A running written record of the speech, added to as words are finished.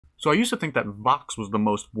So I used to think that Vox was the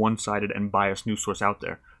most one-sided and biased news source out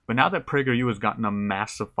there, but now that PragerU has gotten a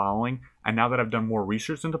massive following, and now that I've done more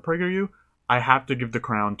research into PragerU, I have to give the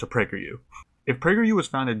crown to PragerU. If PragerU was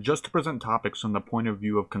founded just to present topics from the point of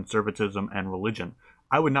view of conservatism and religion,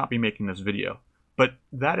 I would not be making this video. But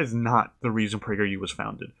that is not the reason PragerU was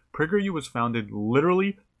founded. PragerU was founded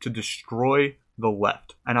literally to destroy the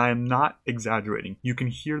left, and I am not exaggerating. You can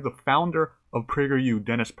hear the founder of PragerU,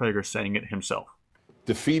 Dennis Prager, saying it himself.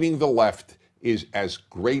 Defeating the left is as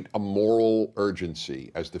great a moral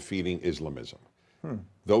urgency as defeating Islamism.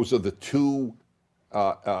 Those are the two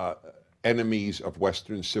enemies of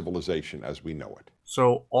Western civilization as we know it.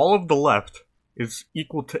 So all of the left is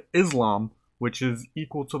equal to Islam, which is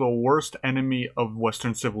equal to the worst enemy of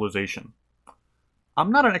Western civilization.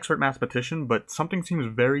 I'm not an expert mathematician, but something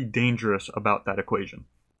seems very dangerous about that equation.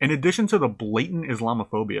 In addition to the blatant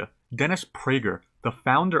Islamophobia, Dennis Prager, the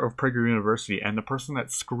founder of Prager University and the person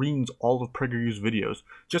that screens all of PragerU's videos,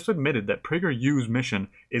 just admitted that PragerU's mission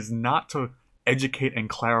is not to educate and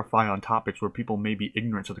clarify on topics where people may be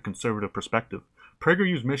ignorant to the conservative perspective.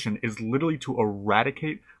 PragerU's mission is literally to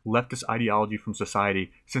eradicate leftist ideology from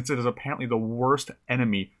society, since it is apparently the worst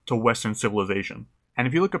enemy to Western civilization. And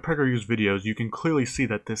if you look at PragerU's videos, you can clearly see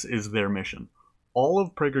that this is their mission. All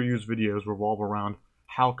of PragerU's videos revolve around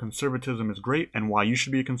how conservatism is great and why you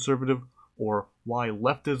should be a conservative, or why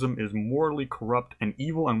leftism is morally corrupt and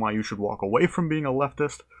evil and why you should walk away from being a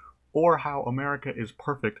leftist, or how America is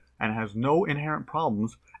perfect and has no inherent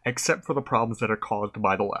problems except for the problems that are caused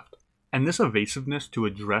by the left. And this evasiveness to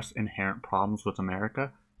address inherent problems with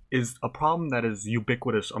America is a problem that is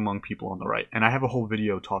ubiquitous among people on the right, and I have a whole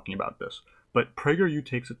video talking about this. But PragerU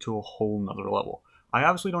takes it to a whole nother level. I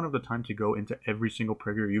obviously don't have the time to go into every single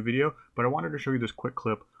PragerU video, but I wanted to show you this quick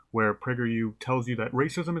clip where PragerU tells you that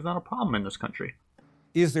racism is not a problem in this country.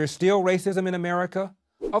 Is there still racism in America?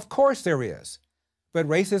 Of course there is. But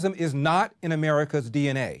racism is not in America's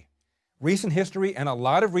DNA. Recent history and a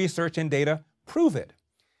lot of research and data prove it.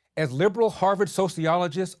 As liberal Harvard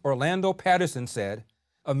sociologist Orlando Patterson said,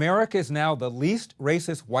 America is now the least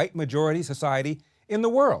racist white majority society in the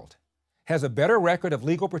world, has a better record of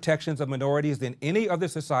legal protections of minorities than any other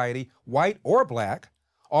society, white or black,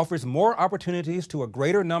 offers more opportunities to a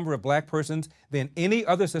greater number of black persons than any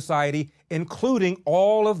other society, including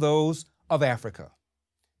all of those of Africa.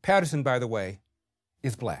 Patterson, by the way,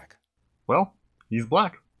 is black. Well, he's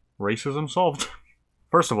black. Racism solved.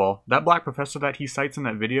 First of all, that black professor that he cites in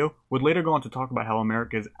that video would later go on to talk about how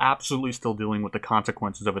America is absolutely still dealing with the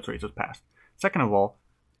consequences of its racist past. Second of all,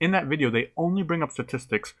 in that video, they only bring up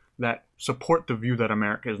statistics that support the view that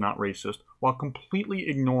America is not racist, while completely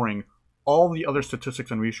ignoring all the other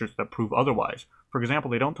statistics and research that prove otherwise. For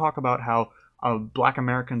example, they don't talk about how black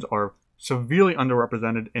Americans are severely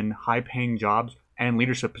underrepresented in high-paying jobs and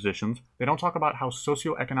leadership positions. They don't talk about how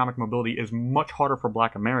socioeconomic mobility is much harder for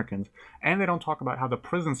black Americans, and they don't talk about how the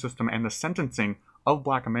prison system and the sentencing of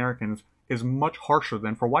black Americans is much harsher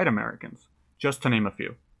than for white Americans, just to name a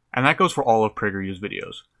few. And that goes for all of PragerU's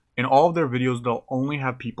videos. In all of their videos, they'll only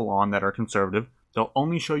have people on that are conservative. They'll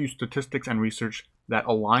only show you statistics and research that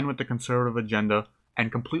align with the conservative agenda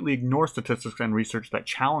and completely ignore statistics and research that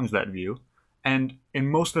challenge that view. And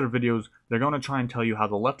in most of their videos, they're going to try and tell you how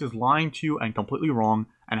the left is lying to you and completely wrong,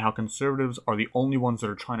 and how conservatives are the only ones that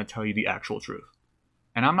are trying to tell you the actual truth.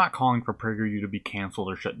 And I'm not calling for PragerU to be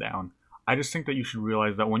canceled or shut down. I just think that you should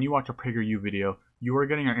realize that when you watch a PragerU video, you are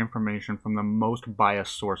getting your information from the most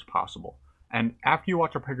biased source possible. And after you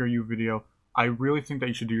watch a PragerU video, I really think that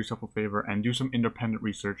you should do yourself a favor and do some independent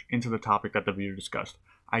research into the topic that the video discussed.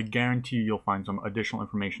 I guarantee you'll find some additional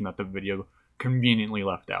information that the video conveniently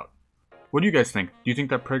left out. What do you guys think? Do you think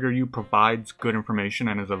that PragerU provides good information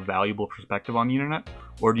and is a valuable perspective on the internet?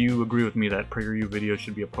 Or do you agree with me that PragerU videos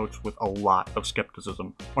should be approached with a lot of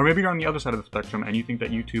skepticism? Or maybe you're on the other side of the spectrum and you think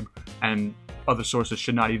that YouTube and other sources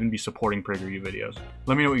should not even be supporting PragerU videos.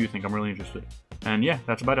 Let me know what you think. I'm really interested. And yeah,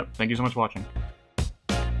 that's about it. Thank you so much for watching.